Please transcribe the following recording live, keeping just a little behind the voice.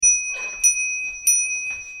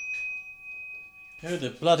Who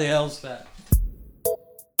the bloody hell's that?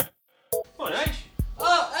 What, H?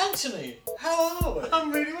 Oh, Anthony! How are we?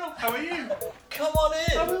 I'm really well. How are you? Come on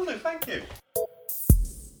in! I will do, thank you.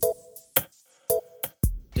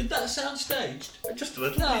 Did that sound staged? Just a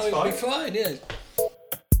little. No, it's it'll be fine. fine, yeah.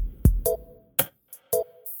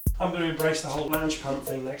 I'm going to embrace the whole lounge pant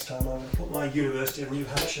thing next time. I'm going to put my University of New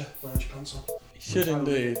Hampshire lounge pants on. You should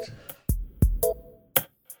indeed.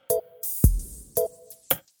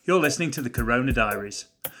 You're listening to the Corona Diaries,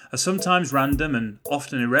 a sometimes random and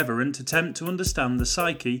often irreverent attempt to understand the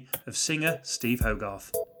psyche of singer Steve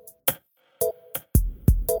Hogarth.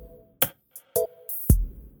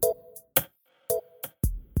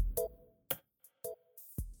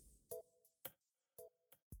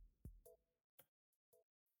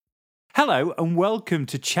 Hello and welcome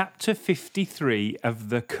to chapter 53 of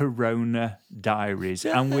the Corona Diaries,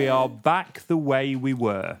 and we are back the way we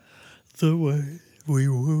were. The way we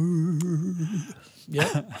were.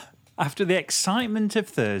 Yeah. After the excitement of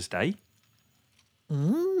Thursday.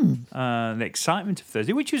 The excitement of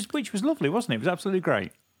Thursday, which was lovely, wasn't it? It was absolutely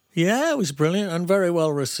great. Yeah, it was brilliant and very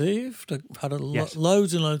well received. I had Yes.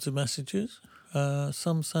 loads and loads of messages.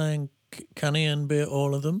 Some saying, can Ian be at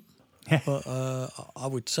all of them? But I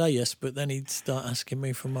would say yes, but then he'd start asking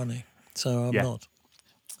me for money. So I'm not.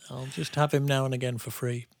 I'll just have him now and again for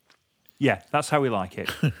free. Yeah, that's how we like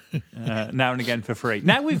it. Now and again for free.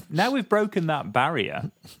 Now we've broken that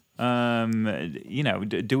barrier.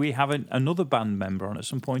 Do we have another band member on at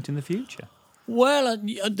some point in the future? Well,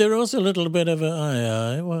 there was a little bit of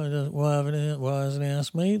a why hasn't he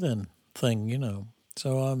asked me then thing, you know.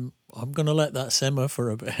 So I'm going to let that simmer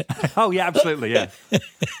for a bit. Oh yeah, absolutely, yeah.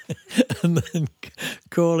 And then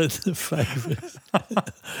call it the favours.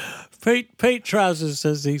 Pete Trousers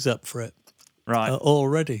says he's up for it, Right,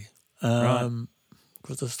 already. right.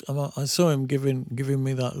 Because I saw him giving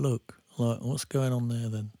me that look, like what's going on there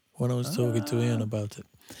then? When I was talking to Ian about it.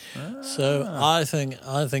 So I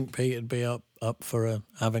think Pete would be up for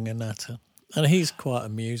having a natter, and he's quite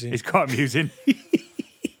amusing. It's quite amusing.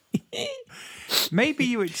 Maybe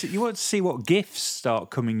you want to see what gifts start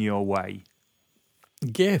coming your way.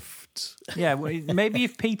 Gifts. Yeah, well, maybe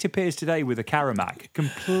if Pete appears today with a Caramac,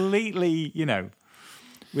 completely,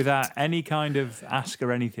 without any kind of ask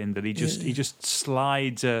or anything, that he just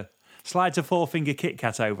slides a 4-finger Kit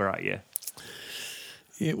Kat over at you.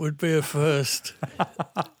 It would be a first.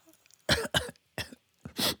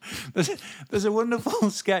 There's a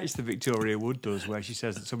wonderful sketch that Victoria Wood does where she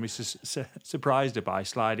says that somebody surprised her by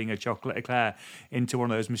sliding a chocolate eclair into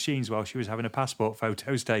one of those machines while she was having a passport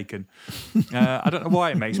photos taken. I don't know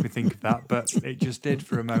why it makes me think of that, but it just did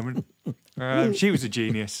for a moment. She was a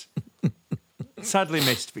genius. Sadly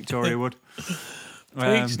missed, Victoria Wood.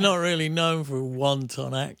 Pete's not really known for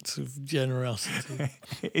wanton acts of generosity.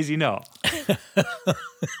 Is he not?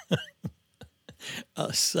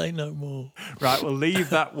 I'll say no more. Right, we'll leave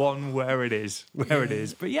that one where it is.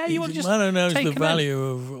 But yeah, you want to just man who knows take the him value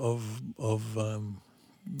of a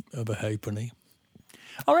halfpenny.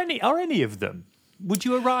 Are any of them? Would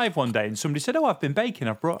you arrive one day and somebody said, "Oh, I've been baking.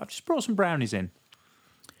 I've just brought some brownies in."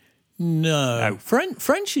 No.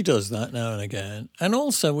 Frenchie does that now and again. And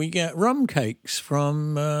also we get rum cakes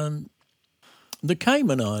from the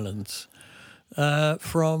Cayman Islands,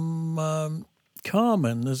 from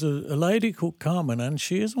Carmen. There's a lady called Carmen, and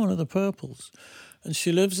she is one of the Purples. And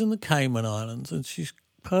she lives in the Cayman Islands, and she's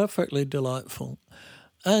perfectly delightful.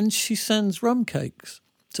 And she sends rum cakes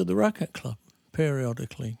to the Racket Club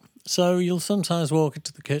periodically. So you'll sometimes walk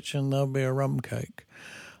into the kitchen, there'll be a rum cake.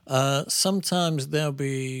 Sometimes there'll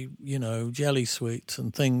be, jelly sweets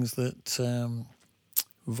and things that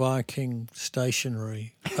Viking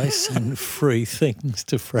Stationery, they send free things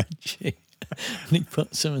to Frenchie. And he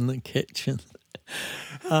puts them in the kitchen.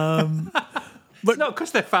 But not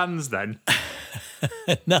because they're fans then.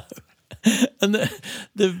 No. And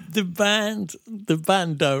the band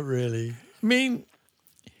don't really. I mean,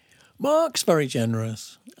 Mark's very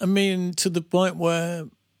generous. I mean, to the point where...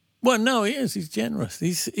 Well, no, he is. He's generous.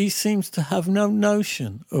 He seems to have no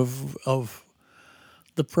notion of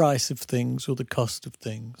the price of things or the cost of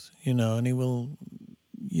things, and he will,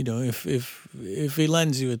 if he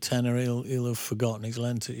lends you a tenner, he'll have forgotten he's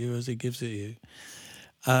lent it you as he gives it you.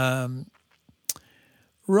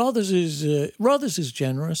 Rothers is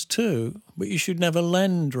generous too, but you should never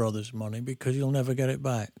lend Rothers money because you'll never get it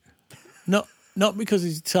back. Not because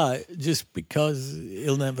he's tight, just because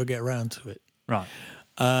he'll never get round to it. Right.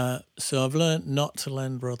 So I've learnt not to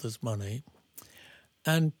lend brothers money.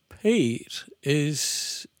 And Pete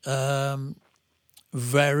is very,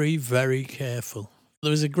 very careful.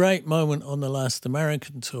 There was a great moment on the last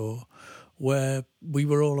American tour where we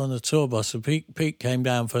were all on a tour bus. So Pete came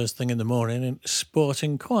down first thing in the morning and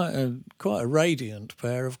sporting quite a radiant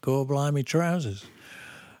pair of core blimey trousers.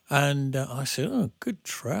 And I said, "Oh, good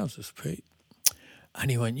trousers, Pete." And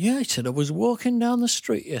he went, "Yeah," he said, "I was walking down the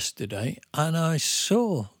street yesterday and I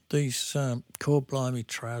saw these core blimey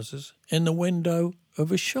trousers in the window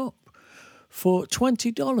of a shop for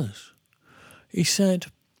 $20. He said,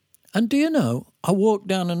 "And do you know, I walked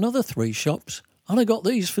down another 3 shops and I got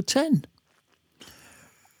these for 10.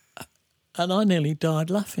 And I nearly died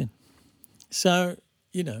laughing. So,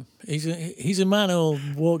 you know, he's a man who'll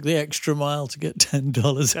walk the extra mile to get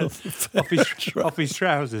 $10 off his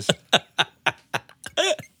trousers.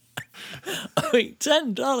 I mean,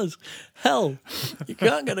 $10. Hell, you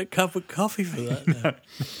can't get a cup of coffee for that now.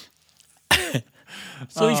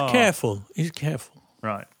 So he's careful. He's careful.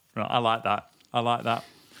 Right. I like that.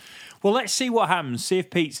 Well, let's see what happens. See if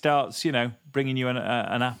Pete starts, bringing you an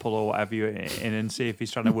apple or whatever you in, and see if he's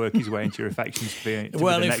trying to work his way into your affections.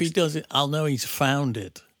 Well, if he does it, I'll know he's found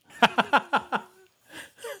it.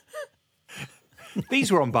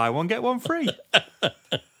 These were on buy one get one free.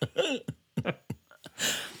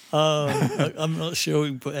 I'm not sure we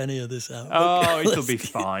can put any of this out. Oh, it'll be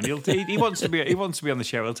fine. He wants to be on the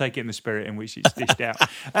show. He'll take it in the spirit in which it's dished out.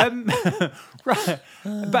 Right,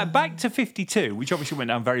 but back to 52, which obviously went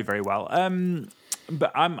down very, very well.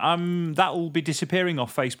 But that will be disappearing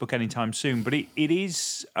off Facebook anytime soon. But it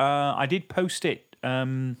is. I did post it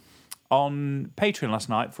on Patreon last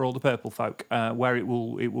night for all the purple folk, where it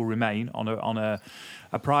will remain on a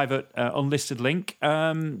private unlisted link.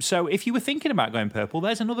 So if you were thinking about going purple,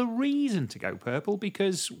 there's another reason to go purple,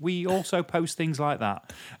 because we also post things like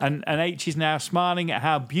that. And H is now smiling at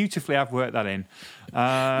how beautifully I've worked that in.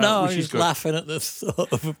 No, I'm just laughing at the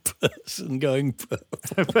thought of a person going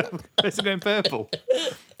purple. Person going purple.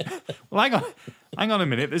 Well, hang on a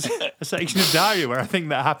minute. There's a section of diary where I think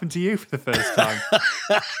that happened to you for the first time.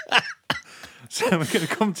 So we're going to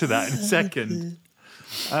come to that in a second.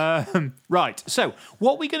 Right, so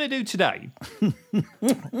what we're going to do today...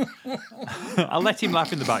 I'll let him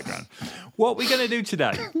laugh in the background. What we're going to do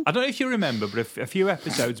today... I don't know if you remember, but a few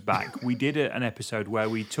episodes back, we did an episode where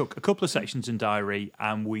we took a couple of sections in diary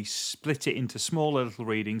and we split it into smaller little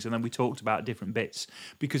readings, and then we talked about different bits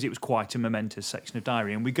because it was quite a momentous section of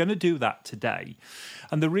diary, and we're going to do that today.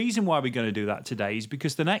 And the reason why we're going to do that today is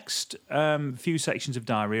because the next few sections of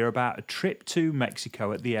diary are about a trip to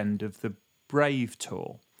Mexico at the end of the Brave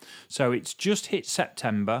tour. So it's just hit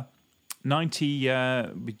September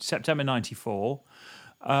 94,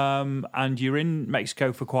 and you're in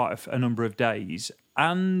Mexico for quite a number of days.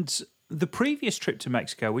 And the previous trip to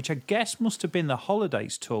Mexico, which I guess must have been the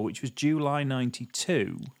holidays tour, which was July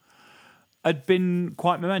 92, had been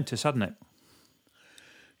quite momentous, hadn't it?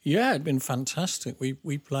 Yeah, it'd been fantastic.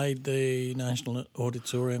 We played the National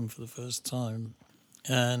Auditorium for the first time,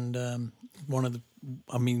 and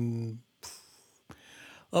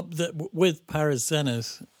with Paris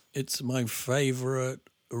Zenith, it's my favourite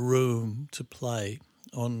room to play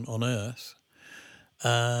on Earth.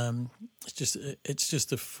 It's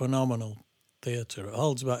just a phenomenal theatre. It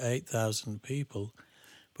holds about 8,000 people,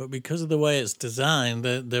 but because of the way it's designed,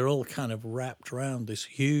 they're all kind of wrapped around this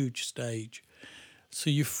huge stage, so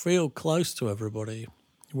you feel close to everybody,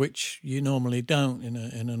 which you normally don't in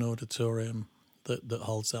an auditorium that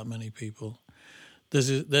holds that many people.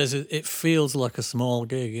 It feels like a small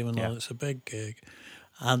gig, even though it's a big gig.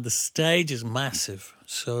 And the stage is massive,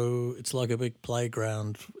 so it's like a big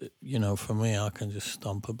playground. For me, I can just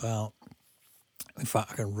stomp about. In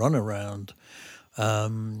fact, I can run around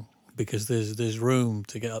because there's room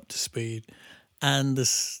to get up to speed. And the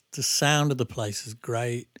sound of the place is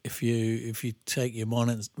great. If you take your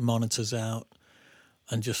monitors out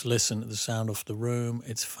and just listen to the sound off the room,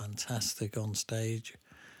 it's fantastic on stage.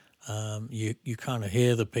 You kind of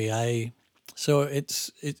hear the PA, so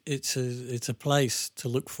it's a place to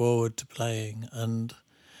look forward to playing. And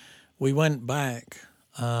we went back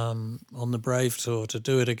on the Brave tour to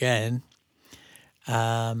do it again.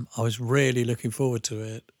 I was really looking forward to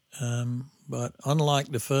it, but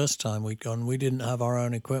unlike the first time we'd gone, we didn't have our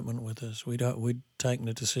own equipment with us. We'd taken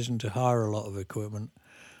the decision to hire a lot of equipment.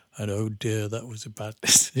 And oh dear, that was a bad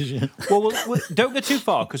decision. Well, don't go too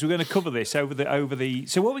far, because we're going to cover this over the.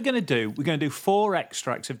 So what we're going to do 4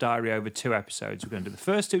 extracts of diary over 2 episodes. We're going to do the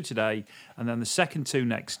first 2 today, and then the second 2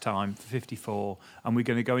 next time for 54. And we're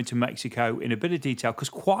going to go into Mexico in a bit of detail, because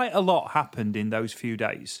quite a lot happened in those few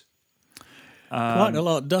days. Quite a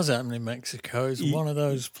lot does happen in Mexico. It's one of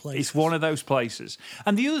those places. It's one of those places.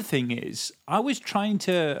 And the other thing is, I was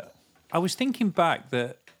thinking back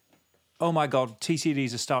that oh my God,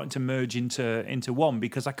 TCDs are starting to merge into one,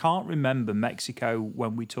 because I can't remember Mexico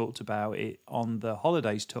when we talked about it on the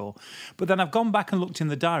holidays tour. But then I've gone back and looked in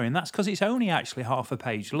the diary, and that's because it's only actually half a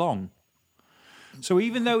page long. So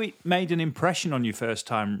even though it made an impression on you first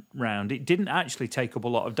time round, it didn't actually take up a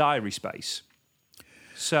lot of diary space.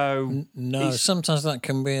 So no, sometimes that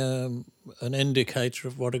can be an indicator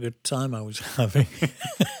of what a good time I was having.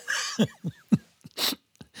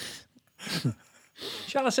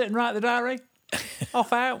 Shall I sit and write the diary?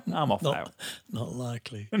 Off out? I'm off out. Not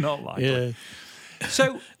likely. Not likely. Yeah.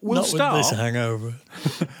 So we'll Not start. with this hangover.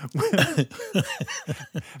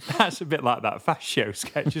 That's a bit like that Fast Show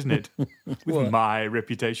sketch, isn't it? With my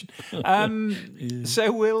reputation.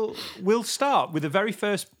 So we'll start with the very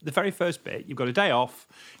first bit. You've got a day off.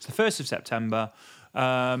 It's the 1st of September.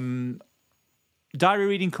 Diary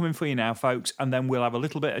reading coming for you now, folks, and then we'll have a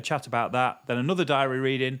little bit of chat about that. Then another diary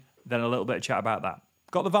reading. Then a little bit of chat about that.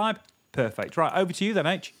 Got the vibe? Perfect. Right, over to you then,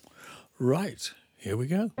 H. Right, here we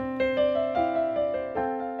go.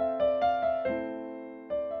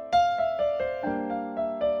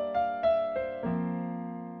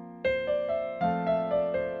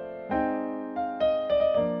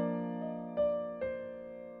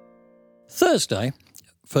 Thursday,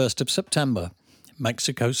 1st of September,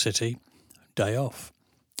 Mexico City, day off.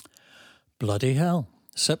 Bloody hell,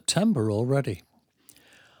 September already.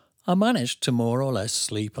 I managed to more or less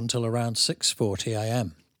sleep until around 6:40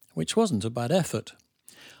 a.m, which wasn't a bad effort.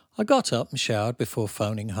 I got up and showered before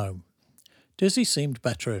phoning home. Dizzy seemed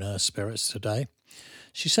better in her spirits today.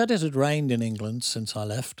 She said it had rained in England since I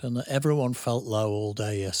left and that everyone felt low all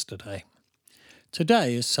day yesterday.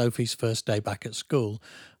 Today is Sophie's first day back at school,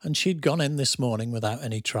 and she'd gone in this morning without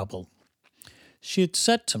any trouble. She had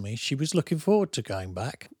said to me she was looking forward to going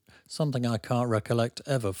back, something I can't recollect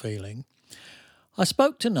ever feeling. I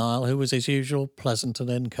spoke to Niall, who was his usual pleasant and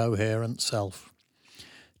incoherent self.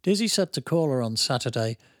 Dizzy said to call her on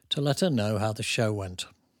Saturday to let her know how the show went.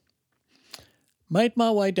 Made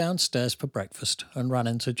my way downstairs for breakfast and ran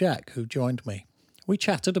into Jack, who joined me. We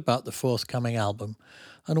chatted about the forthcoming album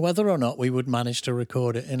and whether or not we would manage to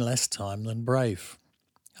record it in less time than Brave.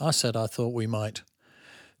 I said I thought we might.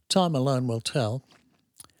 Time alone will tell.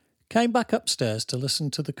 Came back upstairs to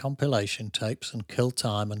listen to the compilation tapes and kill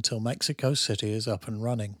time until Mexico City is up and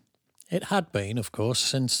running. It had been, of course,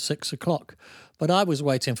 since 6 o'clock, but I was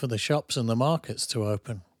waiting for the shops and the markets to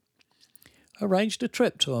open. Arranged a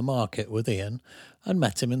trip to a market with Ian and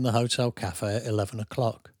met him in the hotel cafe at 11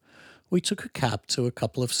 o'clock. We took a cab to a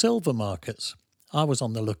couple of silver markets. I was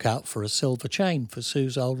on the lookout for a silver chain for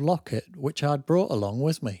Sue's old locket, which I'd brought along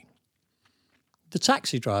with me. The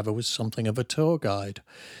taxi driver was something of a tour guide.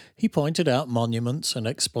 He pointed out monuments and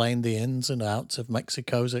explained the ins and outs of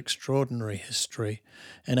Mexico's extraordinary history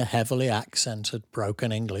in a heavily accented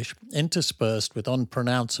broken English, interspersed with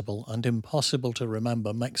unpronounceable and impossible to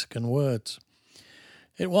remember Mexican words.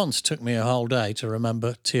 It once took me a whole day to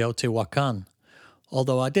remember Teotihuacan,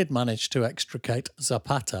 although I did manage to extricate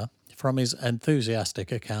Zapata from his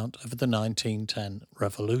enthusiastic account of the 1910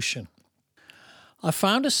 revolution. I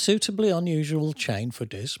found a suitably unusual chain for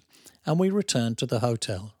Diz, and we returned to the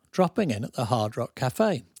hotel, dropping in at the Hard Rock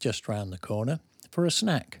Cafe, just round the corner, for a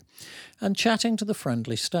snack, and chatting to the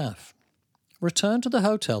friendly staff. Returned to the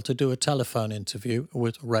hotel to do a telephone interview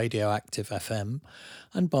with Radioactive FM,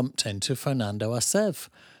 and bumped into Fernando Acev,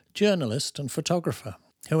 journalist and photographer,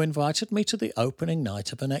 who invited me to the opening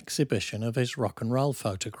night of an exhibition of his rock and roll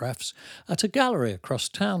photographs at a gallery across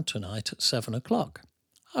town tonight at 7 o'clock.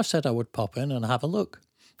 I said I would pop in and have a look,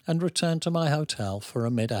 and return to my hotel for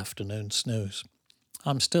a mid-afternoon snooze.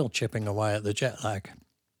 I'm still chipping away at the jet lag.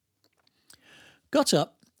 Got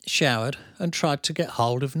up, showered, and tried to get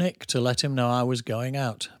hold of Nick to let him know I was going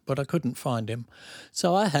out, but I couldn't find him,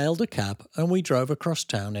 so I hailed a cab and we drove across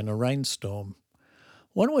town in a rainstorm.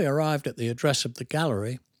 When we arrived at the address of the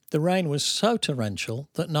gallery, the rain was so torrential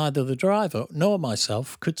that neither the driver nor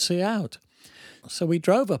myself could see out. So we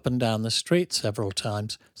drove up and down the street several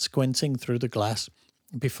times, squinting through the glass,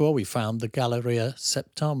 before we found the Galleria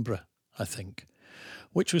Septembre, I think,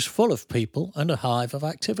 which was full of people and a hive of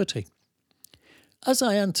activity. As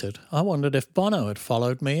I entered, I wondered if Bono had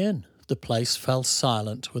followed me in. The place fell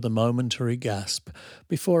silent with a momentary gasp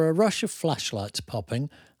before a rush of flashlights popping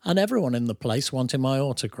and everyone in the place wanting my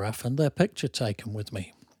autograph and their picture taken with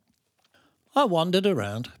me. I wandered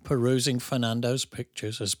around, perusing Fernando's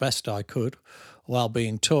pictures as best I could, while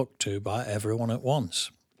being talked to by everyone at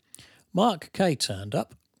once. Mark Kay turned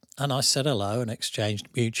up, and I said hello and exchanged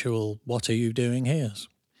mutual "what are you doing here's."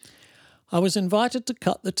 I was invited to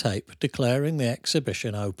cut the tape declaring the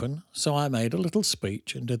exhibition open, so I made a little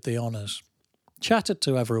speech and did the honours. Chatted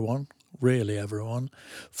to everyone, really everyone,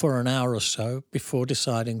 for an hour or so before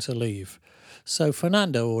deciding to leave. So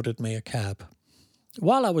Fernando ordered me a cab.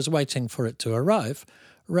 While I was waiting for it to arrive,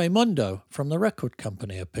 Raimundo from the record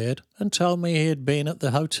company appeared and told me he had been at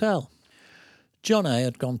the hotel. John A.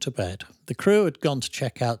 had gone to bed. The crew had gone to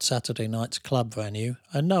check out Saturday night's club venue,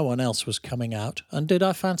 and no one else was coming out, and did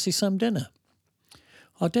I fancy some dinner?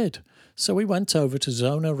 I did, so we went over to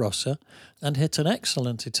Zona Rossa and hit an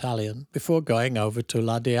excellent Italian before going over to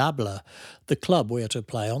La Diabla, the club we are to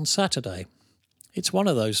play on Saturday. It's one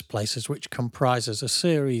of those places which comprises a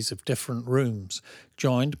series of different rooms,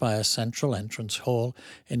 joined by a central entrance hall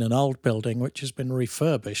in an old building which has been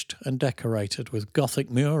refurbished and decorated with Gothic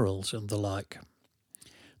murals and the like.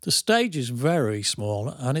 The stage is very small,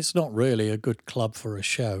 and it's not really a good club for a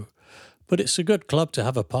show, but it's a good club to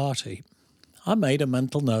have a party. I made a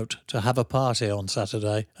mental note to have a party on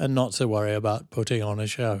Saturday and not to worry about putting on a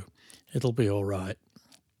show. It'll be all right.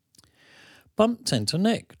 Bumped into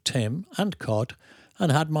Nick, Tim and Cod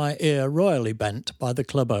and had my ear royally bent by the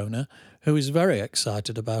club owner, who is very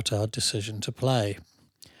excited about our decision to play.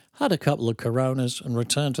 Had a couple of Coronas and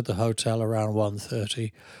returned to the hotel around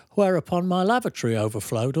 1:30, whereupon my lavatory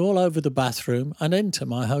overflowed all over the bathroom and into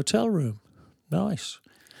my hotel room. Nice.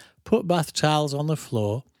 Put bath towels on the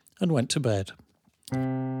floor and went to bed.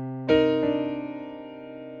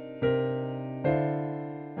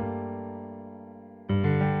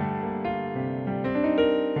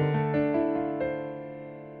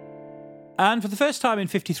 And for the first time in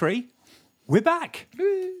 53, we're back.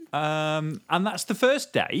 And that's the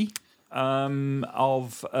first day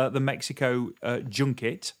of the Mexico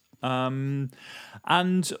junket. And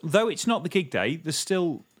though it's not the gig day, there's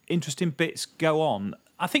still interesting bits go on.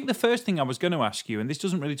 I think the first thing I was going to ask you, and this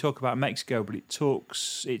doesn't really talk about Mexico, but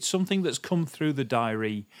it's something that's come through the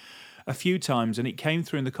diary a few times, and it came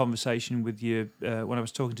through in the conversation with you when I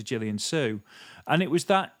was talking to Gillian Sue, and it was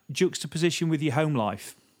that juxtaposition with your home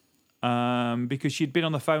life. Because she'd been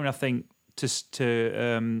on the phone, I think, to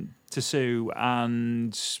Sue,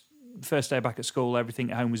 and first day back at school,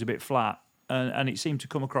 everything at home was a bit flat, and it seemed to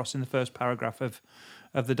come across in the first paragraph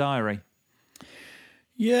of the diary.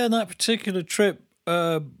 Yeah, that particular trip,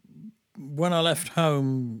 when I left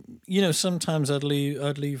home, sometimes I'd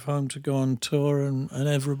leave home to go on tour, and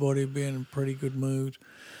everybody would be in a pretty good mood.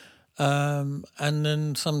 And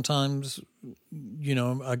then sometimes,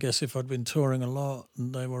 I guess if I'd been touring a lot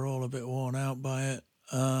and they were all a bit worn out by it,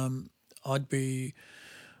 I'd be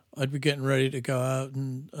getting ready to go out,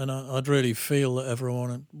 and I'd really feel that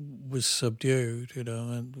everyone was subdued,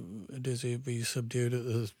 and Dizzy would be subdued at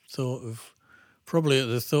the thought of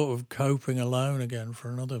coping alone again for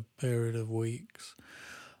another period of weeks.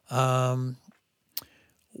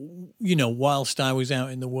 Whilst I was out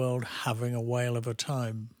in the world having a whale of a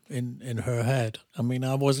time in her head. I mean,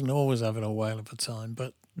 I wasn't always having a whale of a time,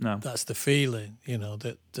 but no, that's the feeling,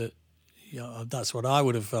 that's what I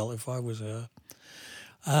would have felt if I was her.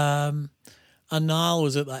 And Niall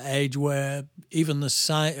was at that age where even the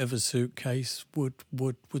sight of a suitcase would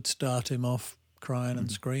start him off crying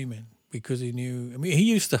and screaming, because he knew. I mean, he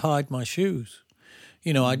used to hide my shoes.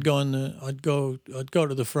 I'd go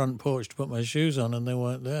to the front porch to put my shoes on, and they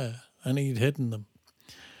weren't there, and he'd hidden them.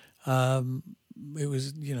 It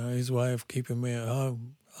was, his way of keeping me at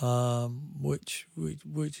home, which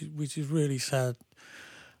is really sad.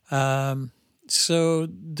 So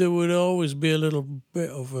there would always be a little bit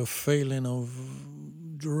of a feeling of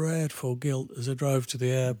dreadful guilt as I drove to the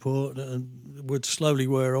airport, and would slowly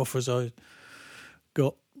wear off as I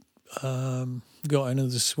got into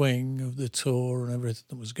the swing of the tour and everything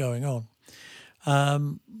that was going on.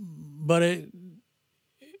 But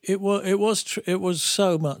it was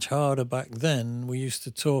so much harder back then. We used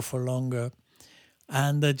to tour for longer,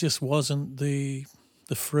 and there just wasn't the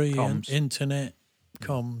free internet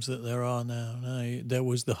comms that there are now. No, there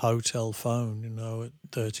was the hotel phone, at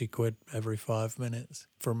 30 quid every 5 minutes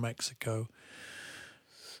from Mexico.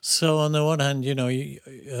 So on the one hand,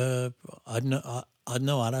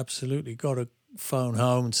 I'd absolutely got to phone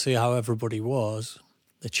home and see how everybody was.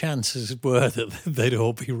 The chances were that they'd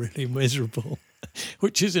all be really miserable,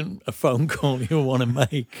 which isn't a phone call you want to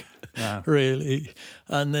make, really.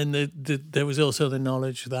 And then there was also the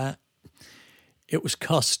knowledge that it was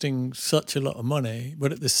costing such a lot of money,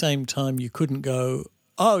 but at the same time you couldn't go,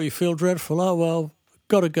 oh, you feel dreadful, oh, well,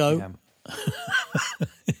 got to go. Yeah.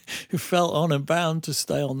 You felt on and bound to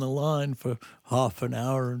stay on the line for half an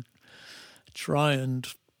hour and try and,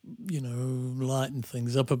 lighten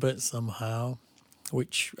things up a bit somehow,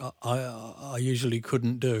 which I usually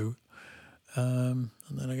couldn't do. And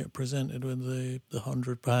then I get presented with the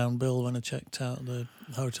 £100 bill when I checked out the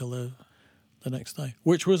hotel the next day,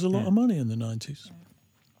 which was a lot of money in the 90s.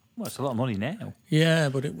 Well, it's a lot of money now. Yeah,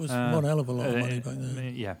 but it was one hell of a lot of money back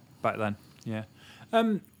then. Yeah, back then. Yeah.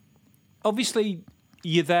 Obviously,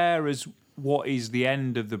 you're there as what is the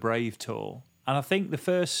end of the Brave tour, and I think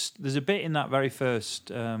there's a bit in that very first,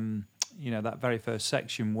 that very first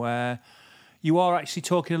section where you are actually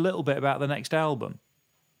talking a little bit about the next album.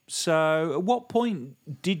 So, at what point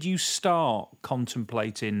did you start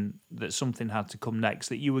contemplating that something had to come next,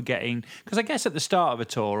 that you were getting... Because I guess at the start of a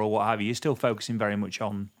tour or what have you, you're still focusing very much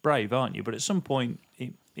on Brave, aren't you? But at some point,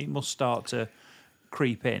 it must start to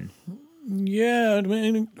creep in. Yeah, I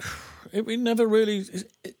mean, it never really...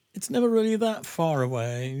 It's never really that far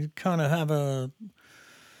away. You kind of have a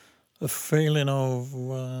feeling of...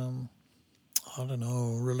 I don't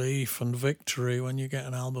know, relief and victory when you get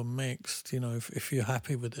an album mixed. If you're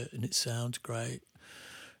happy with it and it sounds great,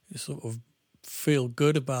 you sort of feel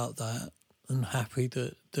good about that and happy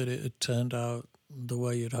that it had turned out the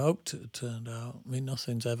way you'd hoped it had turned out. I mean,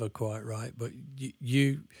 nothing's ever quite right, but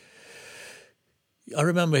I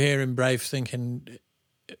remember hearing Brave thinking,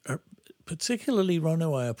 particularly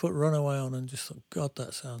Runaway. I put Runaway on and just thought, God,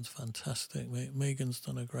 that sounds fantastic. Megan's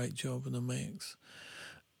done a great job in the mix.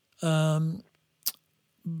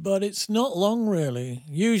 But it's not long, really.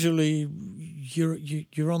 Usually,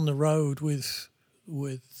 you're on the road with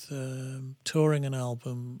touring an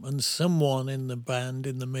album, and someone in the band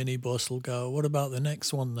in the minibus will go, "What about the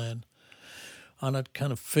next one then?" And I'd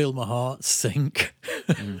kind of feel my heart sink,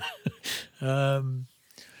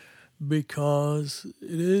 because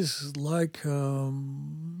it is like a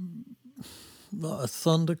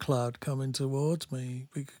thundercloud coming towards me,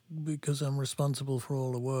 because I'm responsible for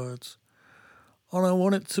all the words. And I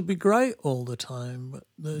want it to be great all the time,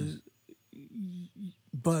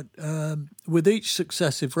 but with each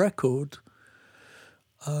successive record,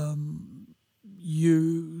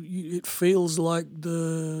 it feels like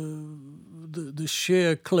the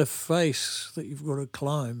sheer cliff face that you've got to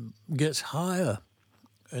climb gets higher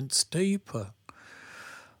and steeper.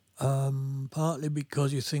 Partly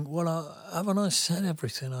because you think, well, haven't I said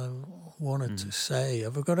everything I wanted to say?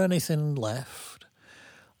 Have I got anything left?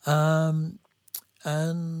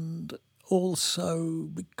 And also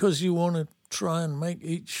because you want to try and make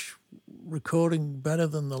each recording better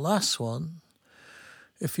than the last one.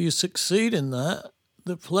 If you succeed in that,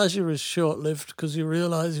 the pleasure is short-lived because you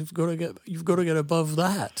realise you've got to get above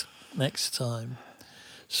that next time.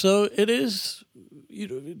 So it is,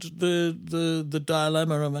 the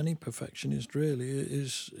dilemma of any perfectionist really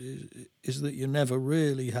is that you're never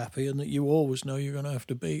really happy and that you always know you're going to have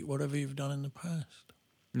to beat whatever you've done in the past.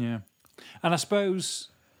 Yeah. And I suppose,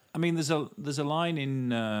 I mean, there's a line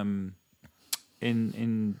in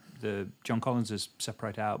the John Collins'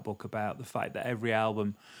 Separate Out book about the fact that every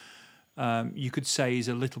album, you could say, is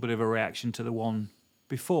a little bit of a reaction to the one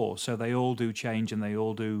before. So they all do change and they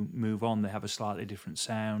all do move on. They have a slightly different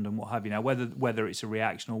sound and what have you. Now, whether it's a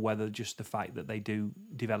reaction or whether just the fact that they do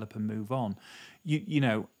develop and move on.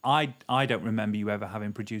 I don't remember you ever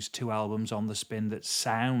having produced two albums on the Spin that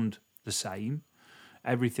sound the same.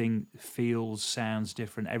 Everything sounds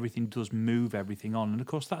different. Everything does move everything on. And, of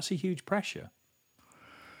course, that's a huge pressure.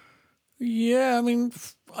 Yeah, I mean,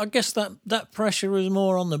 I guess that pressure is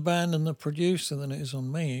more on the band and the producer than it is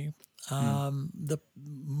on me.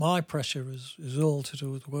 My pressure is all to do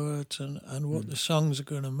with words and what the songs are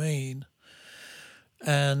going to mean,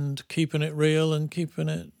 and keeping it real and keeping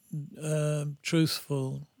it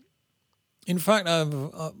truthful. In fact,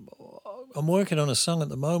 I'm working on a song at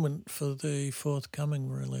the moment for the forthcoming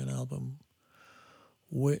Marillion album,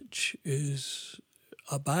 which is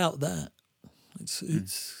about that.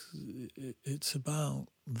 It's about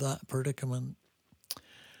that predicament.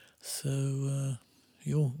 So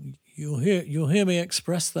you'll hear me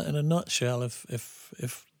express that in a nutshell if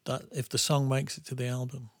the song makes it to the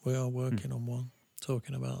album. We are working on one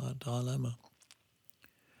talking about that dilemma.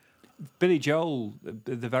 Billy Joel,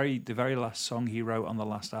 the very last song he wrote on the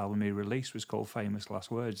last album he released was called Famous Last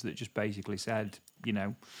Words, that just basically said,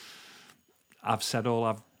 I've said all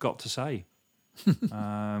I've got to say.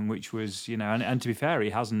 Which was, and to be fair, he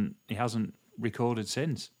hasn't recorded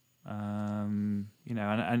since. And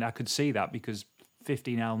I could see that because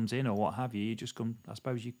 15 albums in or what have you, you just come, I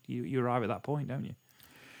suppose you arrive at that point, don't you?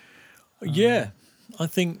 Yeah, I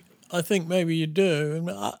think maybe you do.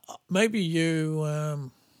 Maybe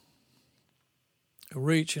you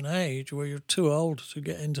reach an age where you're too old to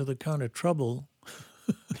get into the kind of trouble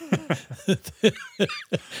that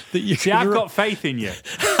you see. I've got faith in you.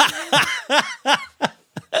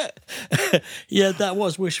 Yeah, that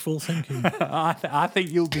was wishful thinking. I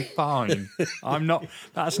think you'll be fine. I'm not.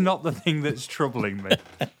 That's not the thing that's troubling me.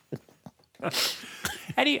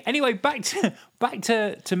 Anyway, back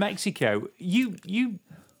to Mexico. You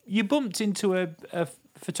bumped into a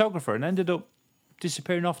photographer and ended up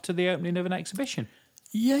disappearing off to the opening of an exhibition.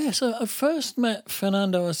 Yes, I first met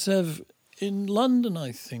Fernando Acev in London,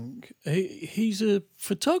 I think. He's a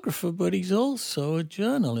photographer, but he's also a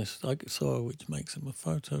journalist, which makes him a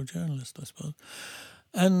photojournalist, I suppose.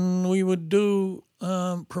 And we would do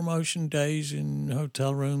promotion days in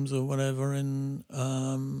hotel rooms or whatever in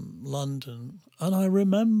London. And I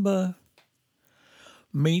remember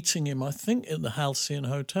meeting him, I think, at the Halcyon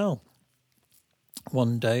Hotel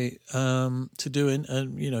one day to do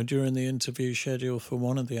during the interview schedule for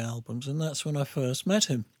one of the albums, and that's when I first met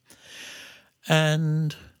him.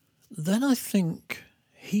 And then I think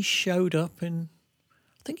he showed up in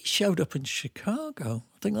Chicago.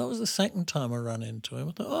 I think that was the second time I ran into him.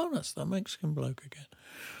 I thought, oh, that's that Mexican bloke again.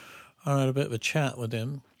 I had a bit of a chat with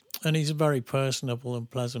him, and he's a very personable and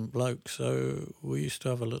pleasant bloke, so we used to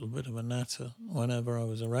have a little bit of a natter whenever I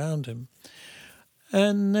was around him.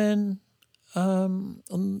 And then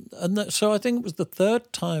so I think it was the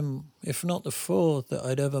third time, if not the fourth, that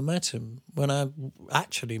I'd ever met him, when I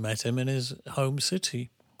actually met him in his home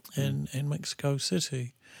city, in Mexico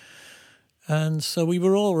City. And so we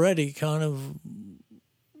were already kind of,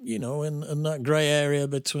 in that grey area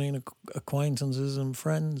between acquaintances and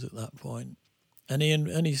friends at that point. And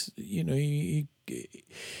he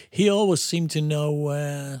always seemed to know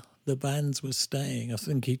where the bands were staying. I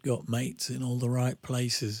think he'd got mates in all the right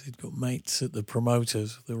places. He'd got mates at the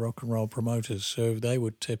promoters, the rock and roll promoters, so they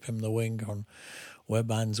would tip him the wink on where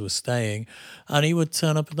bands were staying. And he would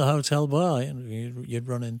turn up at the hotel bar and you'd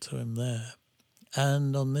run into him there.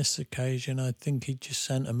 And on this occasion, I think he just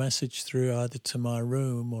sent a message through either to my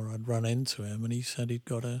room or I'd run into him, and he said he'd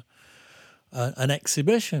got an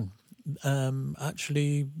exhibition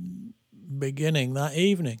actually beginning that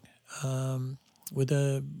evening. With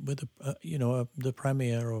the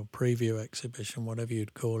premiere or preview exhibition, whatever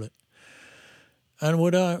you'd call it. And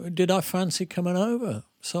did I fancy coming over?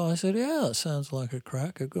 So I said, yeah, that sounds like a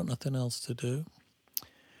crack. I've got nothing else to do.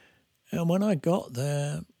 And when I got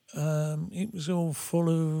there, it was all full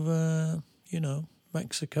of,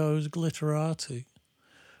 Mexico's glitterati.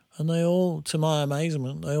 And they all, to my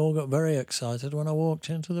amazement, they all got very excited when I walked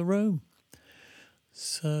into the room.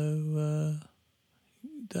 So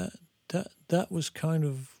that was kind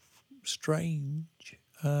of strange,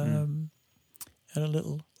 and a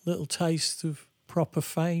little taste of proper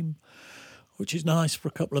fame, which is nice for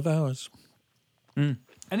a couple of hours. And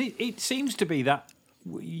it seems to be that,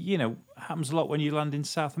 happens a lot when you land in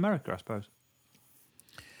South America, I suppose.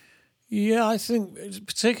 Yeah, I think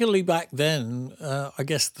particularly back then, I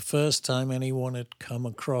guess the first time anyone had come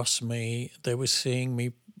across me, they were seeing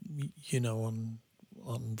me,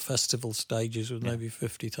 on festival stages with maybe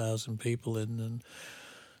 50,000 people in, and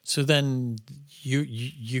so then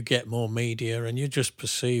you get more media and you're just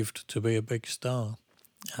perceived to be a big star,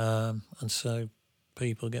 and so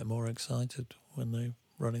people get more excited when they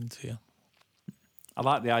run into you. I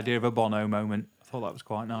like the idea of a Bono moment. I thought that was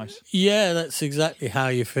quite nice. Yeah, that's exactly how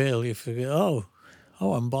you feel. You forget, oh,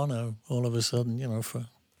 I'm Bono all of a sudden, for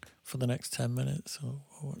the next 10 minutes or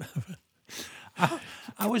whatever.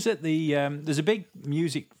 I was at the there's a big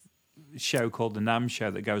music show called the NAMM Show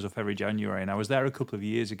that goes off every January, and I was there a couple of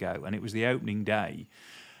years ago, and it was the opening day,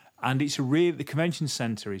 and the convention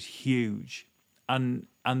centre is huge, and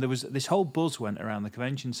there was this whole buzz went around the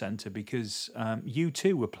convention centre because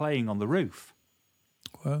U2 were playing on the roof.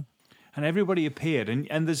 Wow. And everybody appeared,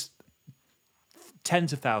 and there's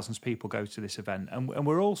tens of thousands of people go to this event, and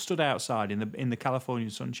we're all stood outside in the Californian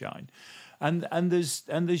sunshine. And there's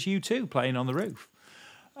U2 playing on the roof,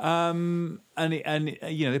 and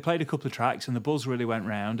they played a couple of tracks, and the buzz really went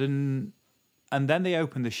round, and then they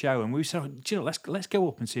opened the show, and we said, let's go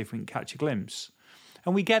up and see if we can catch a glimpse.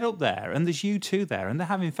 And we get up there, and there's U2 there, and they're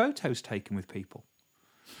having photos taken with people.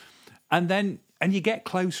 And you get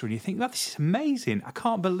closer, and you think, this is amazing. I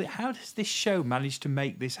can't believe, how does this show manage to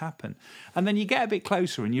make this happen? And then you get a bit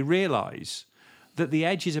closer, and you realise that the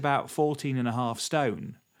edge is about 14.5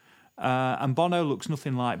 stone. And Bono looks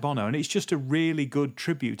nothing like Bono, and it's just a really good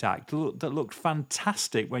tribute act that looked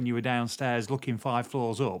fantastic when you were downstairs looking 5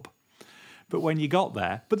 floors up. But when you got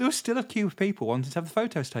there, there was still a queue of people wanting to have the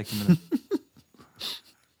photos taken with them.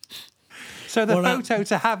 So the photo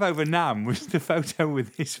to have over NAMM was the photo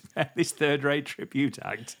with this third-rate tribute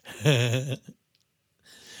act.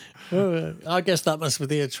 Well, I guess that must be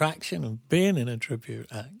the attraction of being in a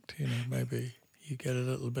tribute act. Maybe you get a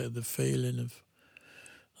little bit of the feeling of,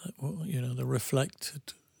 the reflected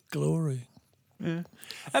glory. Yeah.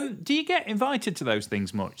 Do you get invited to those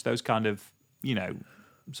things much? Those kind of,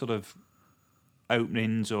 sort of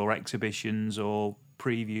openings or exhibitions or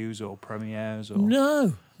previews or premieres? Or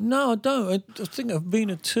No, I don't. I think I've been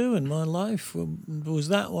to 2 in my life. Was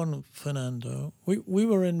that one, Fernando? We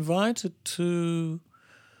were invited to.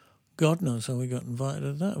 God knows how we got invited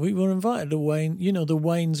to that. We were invited to Wayne, the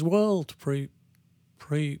Wayne's World premiere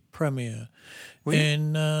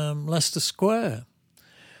in Leicester Square.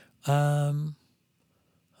 Why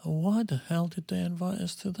the hell did they invite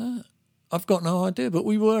us to that? I've got no idea, but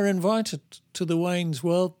we were invited to the Wayne's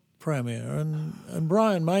World premiere, and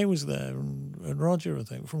Brian May was there, and Roger, I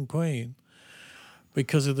think, from Queen,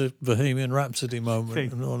 because of the Bohemian Rhapsody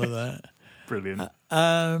moment and all of that. Brilliant.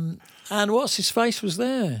 And what's his face was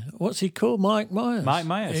there? What's he called? Mike Myers. Mike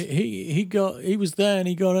Myers. He was there, and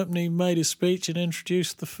he got up and he made a speech and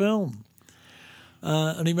introduced the film,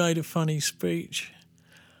 and he made a funny speech.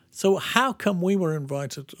 So how come we were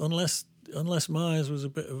invited? Unless Myers was a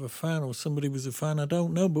bit of a fan or somebody was a fan, I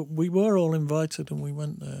don't know. But we were all invited and we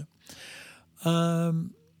went there.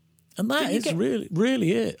 And that is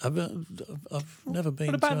really it. I've never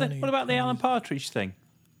been to any. What about the Alan Partridge thing?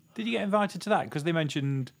 Did you get invited to that? Because they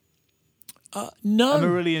mentioned no. a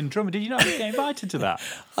Marillion drummer. Did you not get invited to that?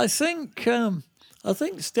 I think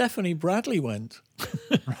Stephanie Bradley went.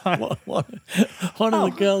 Right. one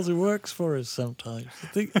of the girls who works for us sometimes. I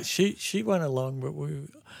think she went along, but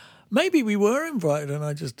maybe we were invited and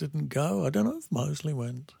I just didn't go. I don't know if Mosley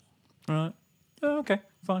went. Right. Oh, okay,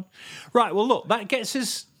 fine. Right. Well, look, that gets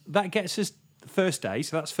us the first day.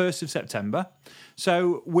 So that's 1st of September.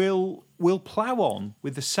 So we'll plough on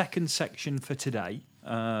with the second section for today,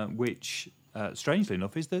 which strangely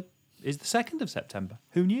enough is the 2nd of September.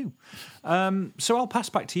 Who knew? So I'll pass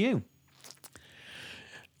back to you.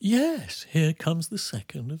 Yes, here comes the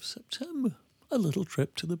 2nd of September. A little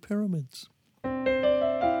trip to the pyramids.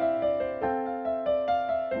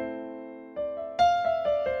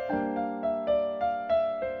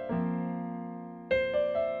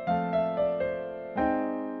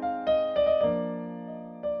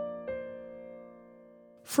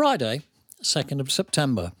 Friday, 2nd of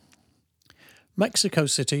September. Mexico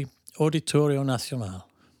City, Auditorio Nacional.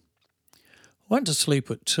 Went to sleep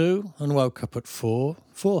at 2 and woke up at 4,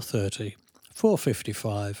 4:30,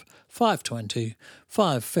 4:55, 5:20,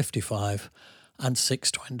 5:55 and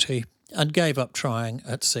 6:20 and gave up trying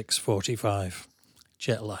at 6:45.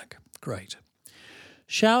 Jet lag. Great.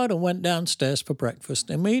 Showered and went downstairs for breakfast,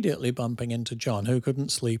 immediately bumping into John, who couldn't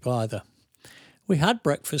sleep either. We had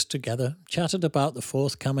breakfast together, chatted about the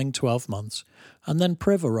forthcoming 12 months, and then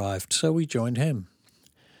Priv arrived, so we joined him.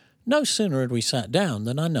 No sooner had we sat down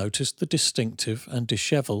than I noticed the distinctive and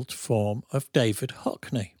dishevelled form of David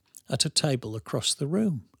Hockney at a table across the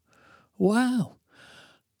room. Wow!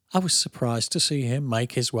 I was surprised to see him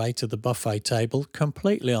make his way to the buffet table,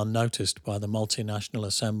 completely unnoticed by the multinational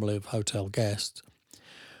assembly of hotel guests.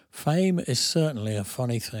 Fame is certainly a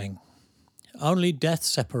funny thing. Only death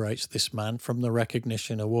separates this man from the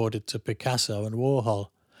recognition awarded to Picasso and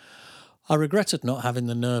Warhol. I regretted not having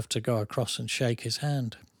the nerve to go across and shake his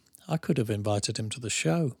hand. I could have invited him to the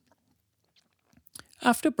show.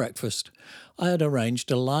 After breakfast, I had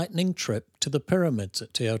arranged a lightning trip to the pyramids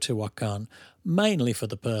at Teotihuacan, mainly for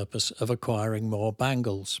the purpose of acquiring more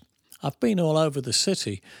bangles. I've been all over the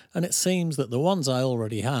city, and it seems that the ones I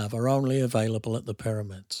already have are only available at the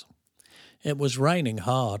pyramids. It was raining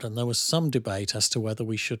hard, and there was some debate as to whether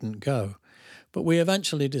we shouldn't go, but we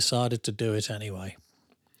eventually decided to do it anyway.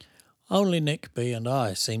 Only Nick B and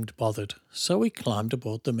I seemed bothered, so we climbed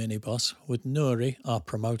aboard the minibus with Nouri, our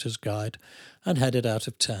promoter's guide, and headed out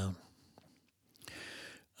of town.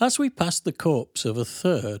 As we passed the corpse of a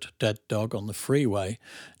third dead dog on the freeway,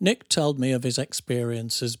 Nick told me of his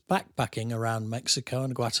experiences backpacking around Mexico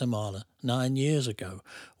and Guatemala 9 years ago,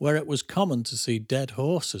 where it was common to see dead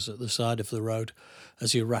horses at the side of the road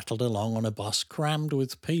as you rattled along on a bus crammed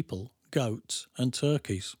with people, goats and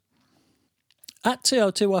turkeys. At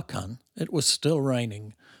Teotihuacan, it was still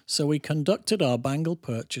raining, so we conducted our bangle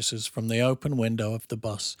purchases from the open window of the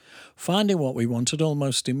bus, finding what we wanted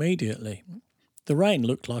almost immediately. The rain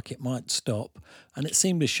looked like it might stop, and it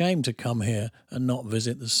seemed a shame to come here and not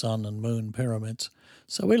visit the Sun and Moon pyramids,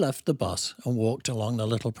 so we left the bus and walked along the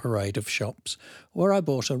little parade of shops, where I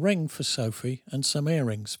bought a ring for Sophie and some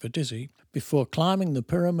earrings for Dizzy, before climbing the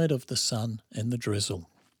Pyramid of the Sun in the drizzle.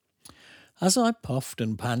 As I puffed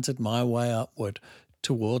and panted my way upward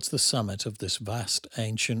towards the summit of this vast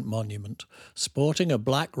ancient monument, sporting a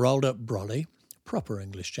black rolled-up brolly, proper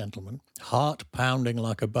English gentleman, heart pounding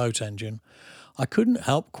like a boat engine, I couldn't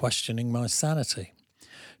help questioning my sanity.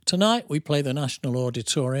 Tonight we play the National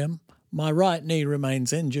Auditorium, my right knee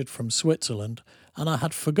remains injured from Switzerland, and I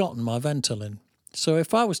had forgotten my Ventolin. So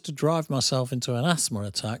if I was to drive myself into an asthma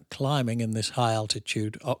attack climbing in this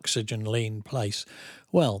high-altitude, oxygen-lean place,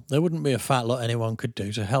 well, there wouldn't be a fat lot anyone could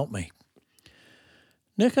do to help me.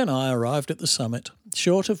 Nick and I arrived at the summit,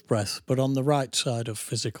 short of breath but on the right side of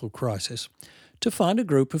physical crisis, to find a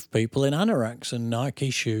group of people in anoraks and Nike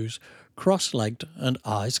shoes, cross-legged and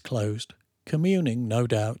eyes closed, communing, no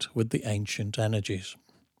doubt, with the ancient energies.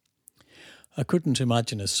 I couldn't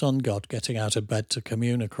imagine a sun god getting out of bed to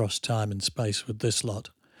commune across time and space with this lot.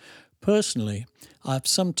 Personally, I've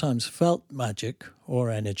sometimes felt magic, or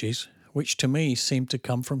energies, which to me seem to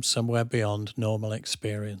come from somewhere beyond normal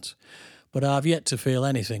experience, but I've yet to feel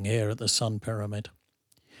anything here at the Sun Pyramid.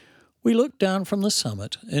 We looked down from the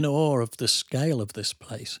summit in awe of the scale of this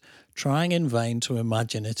place, trying in vain to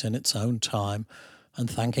imagine it in its own time and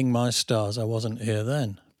thanking my stars I wasn't here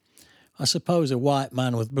then. I suppose a white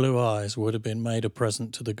man with blue eyes would have been made a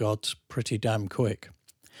present to the gods pretty damn quick.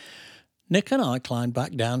 Nick and I climbed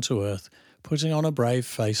back down to earth, putting on a brave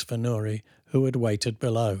face for Nuri, who had waited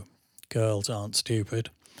below. Girls aren't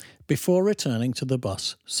stupid. Before returning to the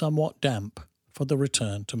bus, somewhat damp, for the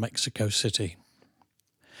return to Mexico City.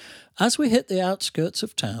 As we hit the outskirts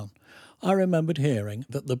of town, I remembered hearing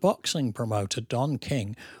that the boxing promoter Don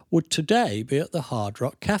King would today be at the Hard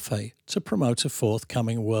Rock Cafe to promote a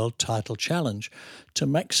forthcoming world title challenge to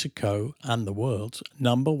Mexico and the world's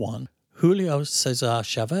 #1, Julio Cesar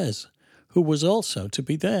Chavez, who was also to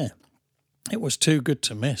be there. It was too good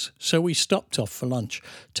to miss, so we stopped off for lunch,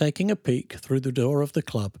 taking a peek through the door of the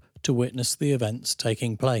club to witness the events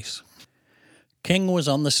taking place. King was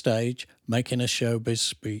on the stage, making a showbiz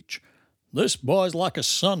speech. "This boy's like a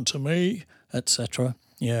son to me," etc.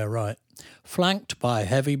 Yeah, right. Flanked by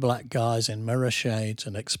heavy black guys in mirror shades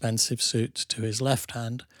and expensive suits to his left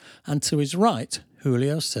hand, and to his right,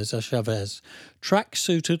 Julio Cesar Chavez,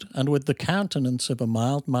 track-suited and with the countenance of a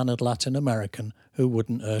mild-mannered Latin American who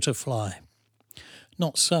wouldn't hurt a fly.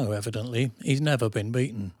 Not so, evidently. He's never been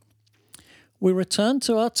beaten. We returned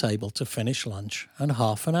to our table to finish lunch, and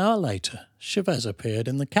half an hour later, Chavez appeared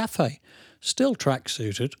in the cafe, still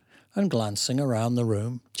track-suited, and glancing around the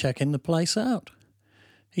room, checking the place out.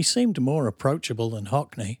 He seemed more approachable than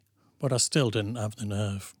Hockney, but I still didn't have the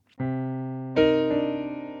nerve.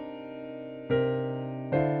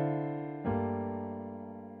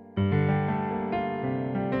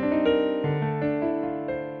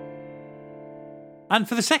 And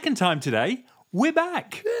for the second time today, we're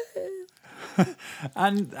back.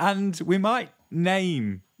 and we might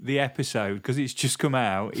name the episode, because it's just come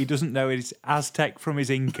out, he doesn't know it's Aztec from his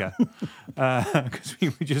Inca, because we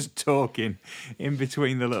were just talking in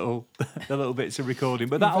between the little bits of recording.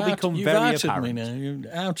 But that'll become very apparent. You've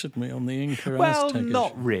outed me on the Inca well, Aztec.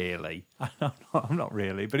 not really. I'm not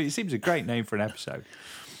really, but it seems a great name for an episode.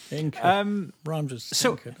 Inca. Rhymes with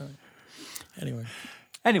Inca, don't it?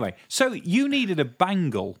 Anyway, so you needed a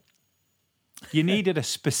bangle. You needed a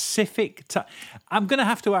specific... I'm going to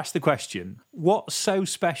have to ask the question, what's so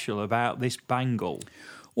special about this bangle?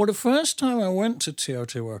 Well, the first time I went to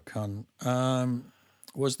Teotihuacan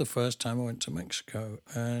was the first time I went to Mexico.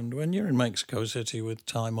 And when you're in Mexico City with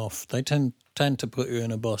time off, they tend to put you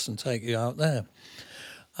in a bus and take you out there.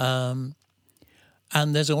 And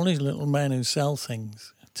there's all these little men who sell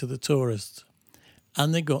things to the tourists.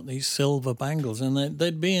 And they got these silver bangles, and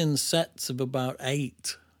they'd be in sets of about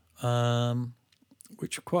 8,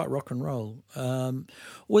 which are quite rock and roll,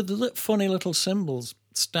 with funny little symbols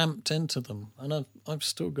stamped into them. And I've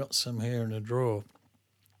still got some here in a drawer.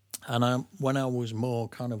 And when I was more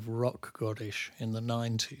kind of rock godish in the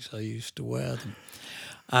 90s, I used to wear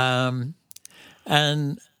them.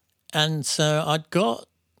 And so I'd got...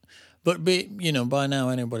 But by now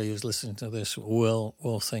anybody who's listening to this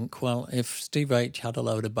will think, well, if Steve H had a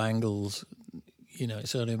load of bangles,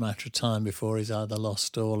 it's only a matter of time before he's either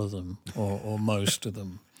lost all of them or most of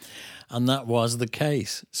them. And that was the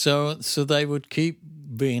case. So they would keep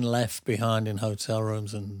being left behind in hotel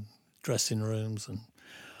rooms and dressing rooms and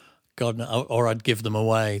God knows, or I'd give them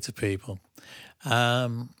away to people.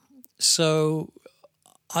 So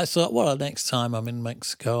I thought, well, next time I'm in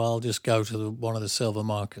Mexico, I'll just go to one of the silver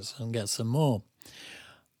markets and get some more.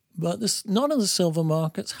 But none of the silver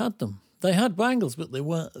markets had them. They had bangles, but they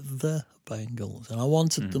weren't the bangles, and I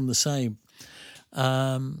wanted them the same.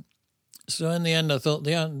 So in the end, I thought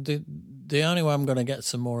the only way I'm going to get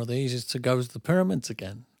some more of these is to go to the pyramids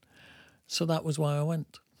again. So that was why I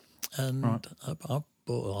went. And right. I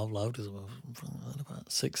bought a whole load of them,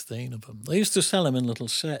 about 16 of them. They used to sell them in little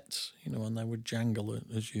sets, and they would jangle it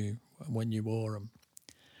when you wore them.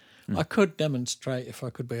 I could demonstrate if I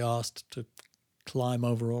could be asked to climb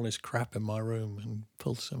over all this crap in my room and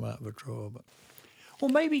pull some out of a drawer. But Well,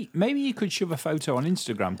 maybe you could shove a photo on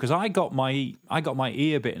Instagram, because I got my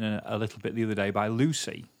ear bitten a little bit the other day by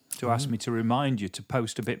Lucy to ask me to remind you to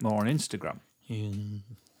post a bit more on Instagram.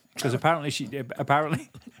 Because apparently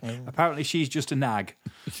she's just a nag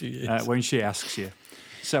when she asks you.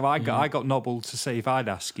 So I got nobbled to see if I'd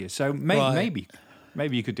ask you. So maybe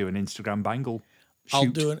you could do an Instagram bangle shoot. I'll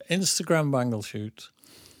do an Instagram bangle shoot.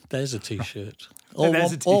 There's a T-shirt.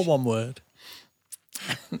 All one word.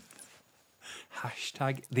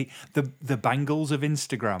 Hashtag the bangles of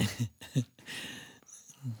Instagram.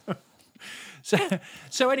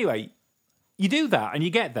 So anyway, you do that and you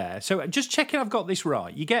get there. So just checking I've got this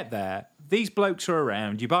right. You get there. These blokes are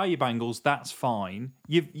around. You buy your bangles. That's fine.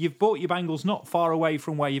 You've bought your bangles not far away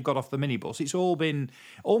from where you've got off the minibus. It's all been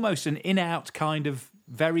almost an in-out kind of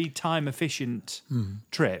very time-efficient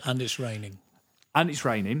trip. And it's raining.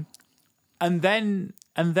 And then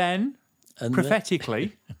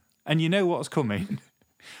prophetically, and you know what's coming.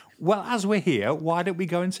 Well, as we're here, why don't we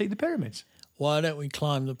go and see the pyramids? Why don't we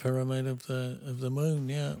climb the pyramid of the moon?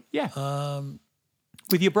 Yeah. Yeah.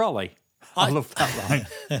 With your brolly. I love that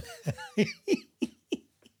line.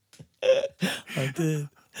 I did.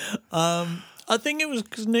 I think it was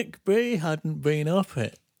because Nick B hadn't been up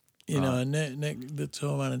it. You know, and Nick, the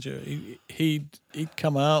tour manager, he'd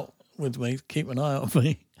come out with me, keep an eye on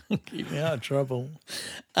me, keep me out of trouble,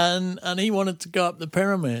 and he wanted to go up the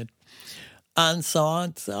pyramid, and so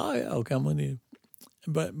I'd say, I'll come with you,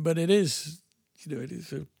 but it is, you know,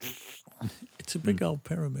 it's a big old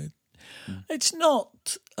pyramid. It's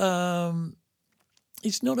not a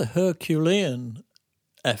Herculean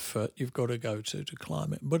effort you've got to go to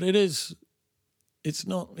climb it, but it is. It's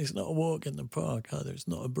not a walk in the park either. It's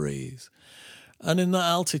not a breeze, and in that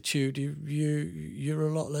altitude, you're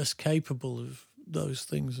a lot less capable of those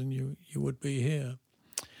things than you would be here.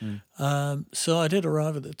 So I did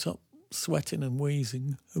arrive at the top, sweating and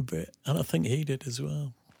wheezing a bit, and I think he did as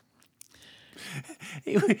well.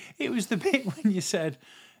 It was the bit when you said,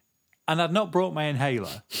 and I'd not brought my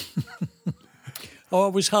inhaler. Oh, I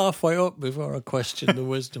was halfway up before I questioned the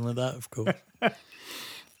wisdom of that, of course.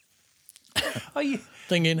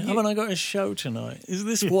 Thinking, haven't I got a show tonight? Is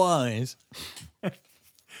this wise?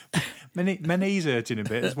 My knees hurting a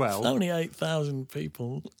bit as well. Only 8,000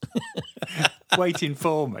 people waiting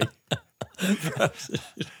for me.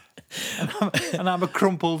 and I'm a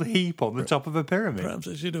crumpled heap on the top of a pyramid. Perhaps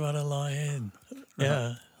I should have had a lie in.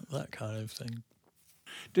 Yeah, that kind of thing.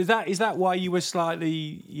 Is that why you were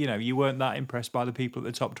slightly, you weren't that impressed by the people at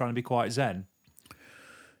the top trying to be quite zen?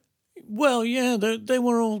 Well, yeah, they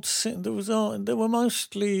were all. They were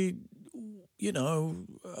mostly,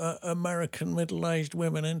 American middle-aged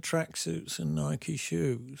women in tracksuits and Nike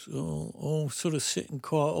shoes, all sort of sitting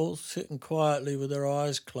quietly with their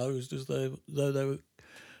eyes closed, as though they were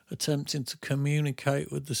attempting to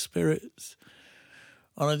communicate with the spirits.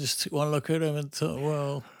 And I just took one look at them and thought,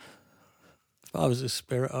 well, if I was a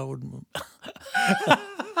spirit, I wouldn't.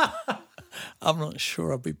 I'm not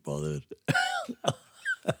sure I'd be bothered.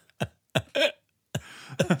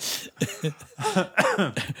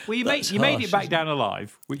 Well, you made it back down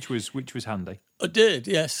alive, which was handy. I did,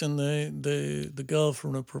 yes, and the girl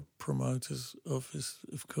from the promoter's office,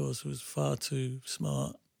 of course, was far too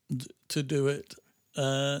smart to do it.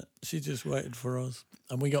 She just waited for us,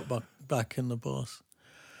 and we got back in the bus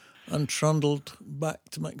and trundled back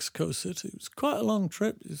to Mexico City. It was quite a long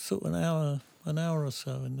trip. It was sort of an hour or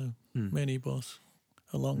so in the minibus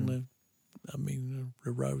along the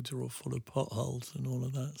roads are all full of potholes and all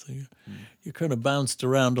of that, so you kind of bounced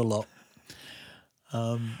around a lot.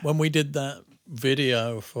 When we did that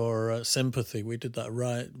video for Sympathy, we did that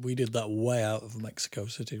way out of Mexico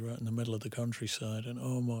City, right in the middle of the countryside, and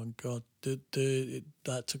oh my God,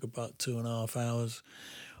 that took about 2.5 hours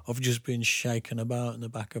of just being shaken about in the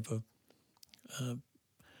back of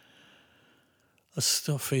a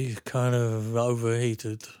stuffy, kind of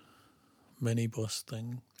overheated minibus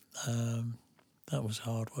thing. That was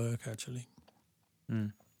hard work, actually.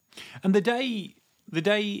 And the day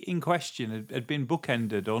in question had been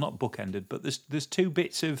bookended, or not bookended, but there's two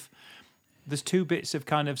bits of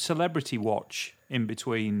kind of celebrity watch in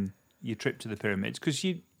between your trip to the pyramids, because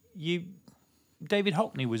David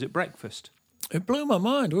Hockney was at breakfast. It blew my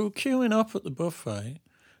mind. We were queuing up at the buffet,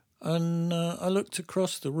 and I looked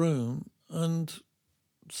across the room, and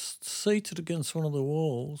seated against one of the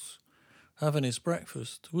walls, having his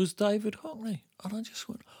breakfast, was David Hockney. And I just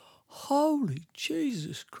went, holy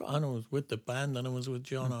Jesus Christ. And I was with the band, and I was with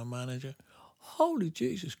John, our manager. Holy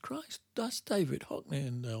Jesus Christ, that's David Hockney.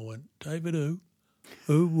 And they all went, David who?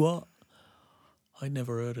 Who what? I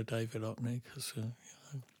never heard of David Hockney, because,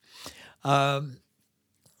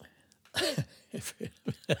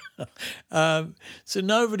 So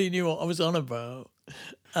nobody knew what I was on about,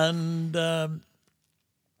 and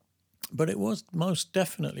but it was most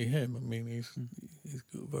definitely him. I mean, he's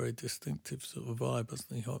got a very distinctive sort of vibe,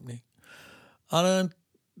 hasn't he, Hockney? And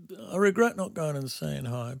I regret not going and saying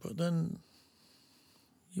hi, but then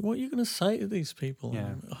what are you going to say to these people?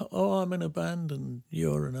 Yeah. Oh, I'm in a band and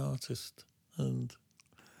you're an artist and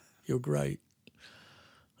you're great.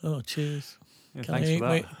 Oh, cheers. Yeah, Can thanks for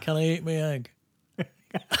that. Can I eat my egg?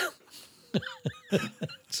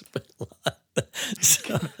 It's a bit like that.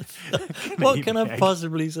 So, what can I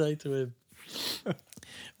possibly say to him?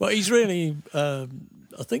 Well, he's really...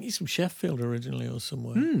 I think he's from Sheffield originally or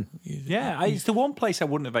somewhere. It's the one place I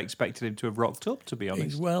wouldn't have expected him to have rocked up, to be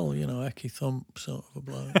honest. He's Ecky Thump sort of a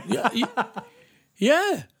bloke.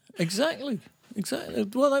 Yeah, exactly.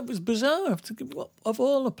 Well, that was bizarre. Of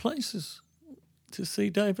all the places to see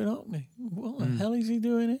David Hockney, what the hell is he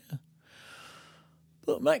doing here?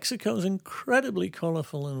 But Mexico's incredibly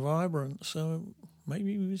colourful and vibrant, so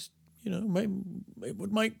maybe he was, maybe it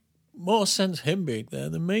would make more sense him being there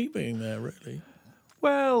than me being there, really.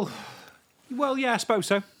 Well, yeah, I suppose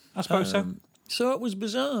so. So it was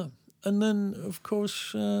bizarre. And then, of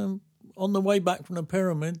course, on the way back from the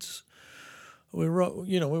pyramids, we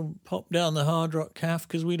popped down the Hard Rock Cafe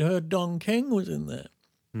because we'd heard Don King was in there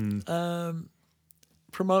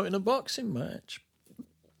promoting a boxing match.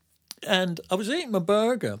 And I was eating my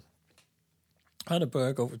burger. I had a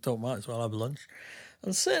burger, we thought might as well have lunch. I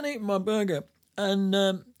was sitting eating my burger,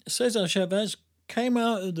 and Cesar Chavez came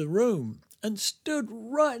out of the room and stood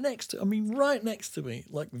right next to me,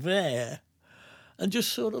 like there, and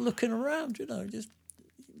just sort of looking around, just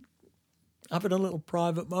having a little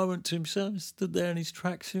private moment to himself. He stood there in his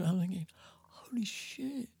tracksuit. I'm thinking, holy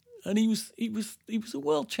shit! And he was a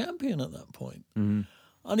world champion at that point. Mm-hmm.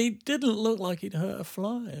 And he didn't look like he'd hurt a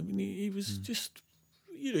fly. I mean, he was just,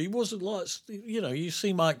 he wasn't like, you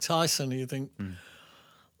see Mike Tyson and you think,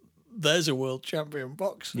 there's a world champion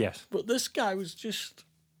boxer. Yes. But this guy was just,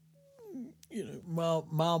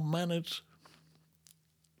 mild-mannered,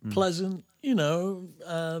 pleasant, he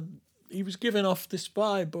was giving off this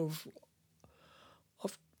vibe of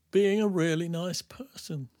being a really nice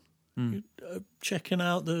person. Checking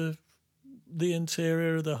out the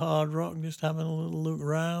interior of the Hard Rock and just having a little look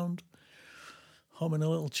around, humming a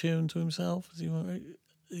little tune to himself as he went.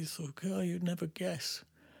 He thought, "Oh, you would never guess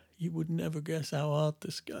how hard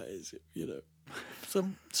this guy is. If,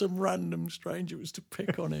 some random stranger was to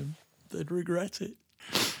pick on him, they'd regret it."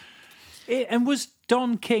 And was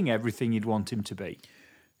Don King everything you'd want him to be?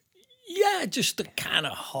 Yeah, just the kind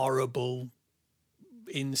of horrible,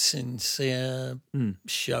 insincere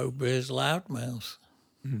showbiz loudmouth.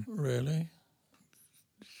 Really.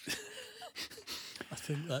 I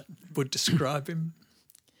think that would describe him.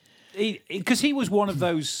 Because he was one of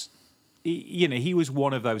those, he was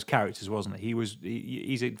one of those characters, wasn't he?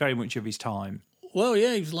 He's very much of his time. Well,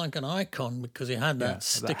 yeah, he was like an icon because he had that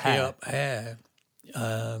sticky up hair.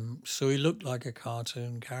 So he looked like a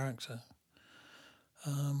cartoon character.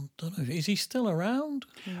 Don't know. Is he still around?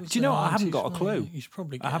 Do you know? I haven't got a clue. He's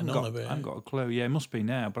probably getting on a bit. I haven't got a clue. Yeah, it must be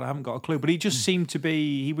now, but I haven't got a clue. But he just seemed to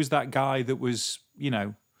be. He was that guy that was, I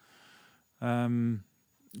don't know.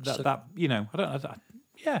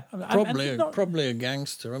 Yeah, probably a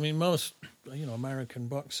gangster. I mean, most American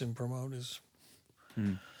boxing promoters,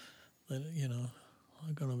 they,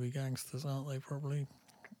 are going to be gangsters, aren't they? Probably.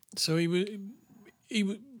 So he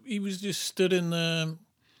was just stood in the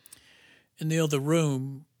other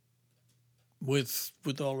room with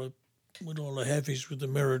all the heavies with the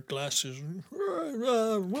mirrored glasses,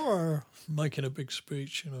 making a big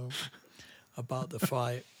speech, about the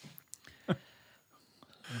fight.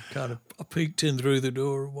 I peeked in through the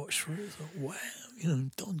door and watched through it. I thought, wow,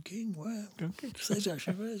 Don King, wow. Don King. Cesar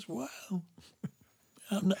Chavez, wow.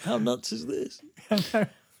 How nuts is this?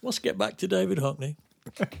 Must get back to David Hockney.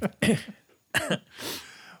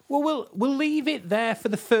 Well, we'll leave it there for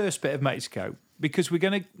the first bit of Mexico because we're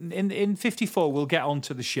going to in 54 we'll get on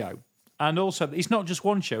to the show, and also it's not just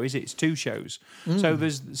one show, is it? It's two shows. So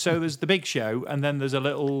there's the big show, and then there's a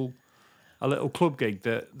little club gig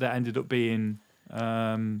that ended up being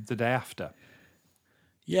the day after.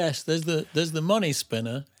 Yes, there's the money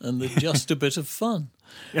spinner and the just a bit of fun.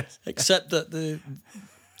 Yes, except that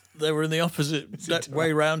they were in the opposite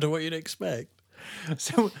way round to what you'd expect.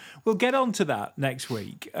 So we'll get on to that next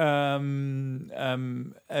week because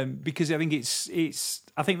I think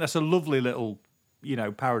I think that's a lovely little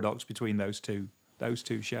paradox between those two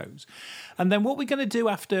shows. And then what we're going to do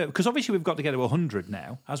after, because obviously we've got to get to 100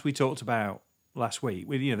 now, as we talked about last week.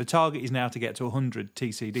 The target is now to get to 100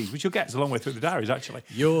 TCDs, which you'll get a long way through the diaries, actually.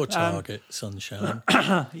 Your target, sunshine.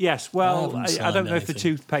 Yes, well, I don't know if the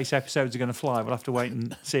anything. toothpaste episodes are going to fly. We'll have to wait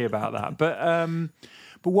and see about that.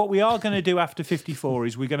 But what we are going to do after 54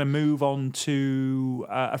 is we're going to move on to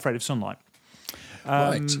Afraid of Sunlight.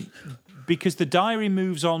 Right. Because the diary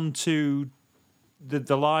moves on to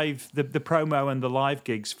the live, the promo and the live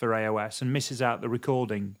gigs for AOS and misses out the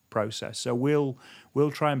recording process. So we'll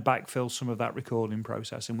try and backfill some of that recording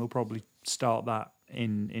process, and we'll probably start that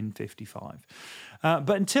in 55.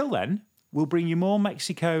 But until then, we'll bring you more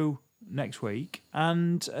Mexico next week.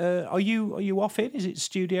 And are you off in? Is it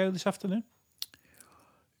studio this afternoon?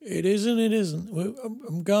 It isn't. It isn't.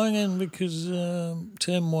 I'm going in because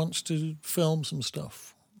Tim wants to film some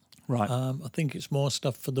stuff. Right. I think it's more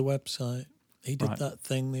stuff for the website. He did Right. that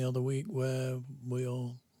thing the other week where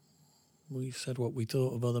we said what we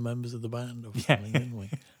thought of other members of the band or something, didn't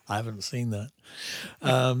we? I haven't seen that.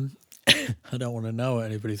 I don't want to know what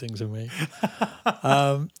anybody thinks of me.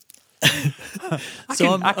 I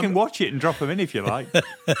can watch it and drop them in if you like.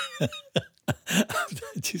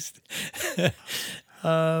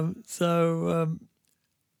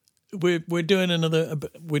 We're doing another.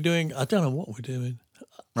 We're doing. I don't know what we're doing.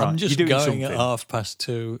 Right, I'm just you're doing going at something.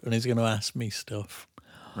 2:30, and he's going to ask me stuff.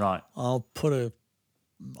 Right. I'll put a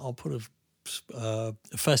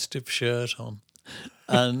festive shirt on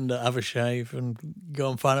and have a shave and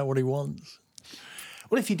go and find out what he wants.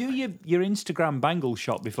 Well, if you do your Instagram bangle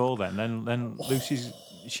shot before then Lucy's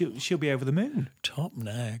she'll be over the moon. Top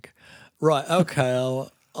nag. Right. Okay.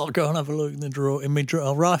 I'll go and have a look in the drawer.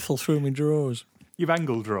 I'll rifle through my drawers. You've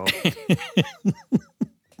angle draw.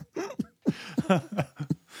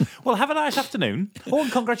 Well, have a nice afternoon. Oh,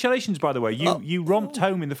 and congratulations, by the way. You romped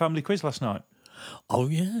home in the family quiz last night. Oh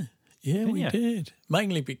yeah, we you? did.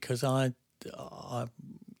 Mainly because my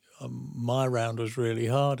round was really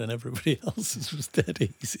hard and everybody else's was dead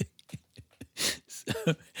easy.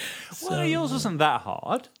 Well, yours wasn't that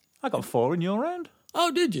hard. I got 4 in your round.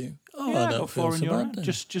 Oh, did you? Oh, Yeah, I I don't got feel 4 in so your bad round. then.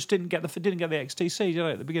 Just didn't get the XTC, did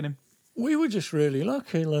I, at the beginning? We were just really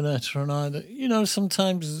lucky, Lynetta and I. That,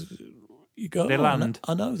 sometimes you go, They land.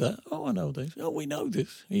 I know that. Oh, I know this. Oh, we know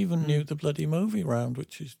this. Even knew the bloody movie round,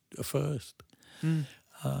 which is a first.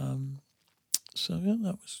 So yeah,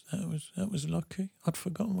 that was lucky. I'd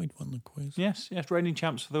forgotten we'd won the quiz. Yes, reigning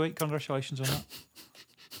champs for the week. Congratulations on that.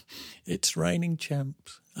 It's raining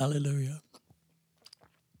champs. Hallelujah.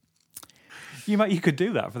 You could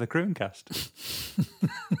do that for the Crooncast.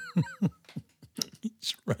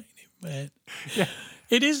 It's raining, man. Yeah.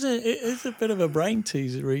 It is a bit of a brain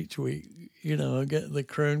teaser each week. I get the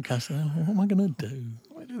Crooncast and what am I going to do?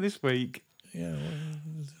 What do I do this week? Yeah.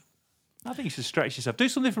 I think you should stretch yourself. Do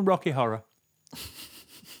something from Rocky Horror.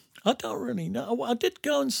 I don't really know. I did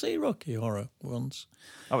go and see Rocky Horror once.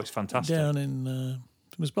 Oh, it's fantastic. Down in,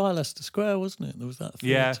 it was by Leicester Square, wasn't it? There was that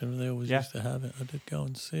Yeah. theatre, they always used to have it. I did go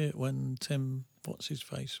and see it when Tim, what's his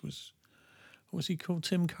face, what was he called?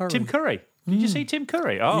 Tim Curry. Tim Curry. Did you see Tim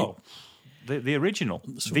Curry? Oh, the original.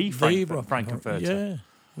 The Frankenfurter. Yeah, it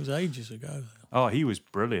was ages ago. Oh, he was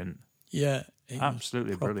brilliant. Yeah. He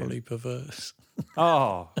Absolutely was properly brilliant. perverse.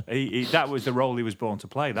 Oh, that was the role he was born to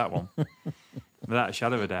play, that one. Without a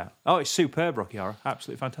shadow of a doubt. Oh, it's superb, Rocky Horror.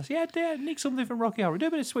 Absolutely fantastic. Yeah, nick something from Rocky Horror. Do a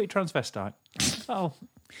bit of sweet transvestite. I'll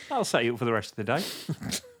set you up for the rest of the day.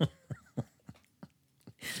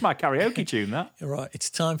 It's my karaoke tune, that. You're right. It's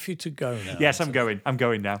time for you to go now. Yes, I'm going. I'm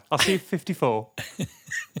going now. I'll see you at 54.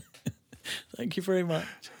 Thank you very much.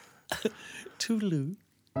 Toodaloo.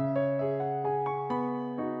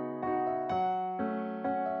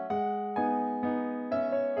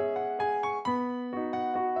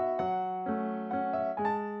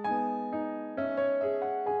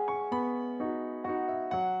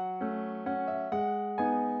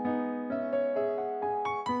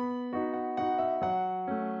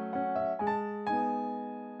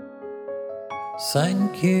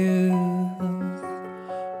 Thank you,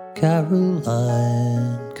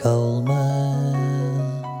 Caroline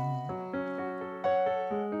Coleman.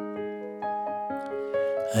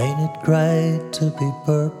 Ain't it great to be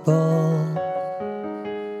purple?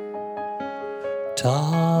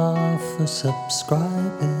 Ta for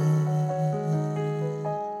subscribing.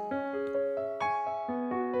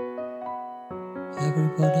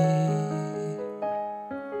 Everybody.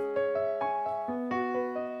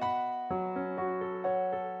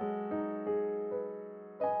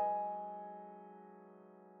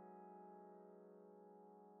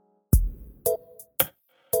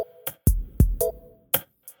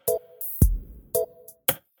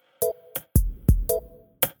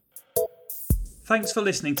 Thanks for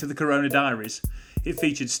listening to the Corona Diaries. It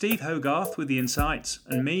featured Steve Hogarth with the insights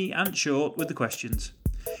and me, Ant Short, with the questions.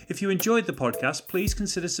 If you enjoyed the podcast, please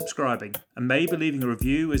consider subscribing and maybe leaving a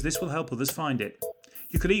review, as this will help others find it.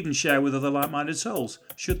 You could even share with other like-minded souls,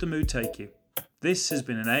 should the mood take you. This has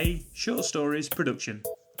been an A Short Stories production.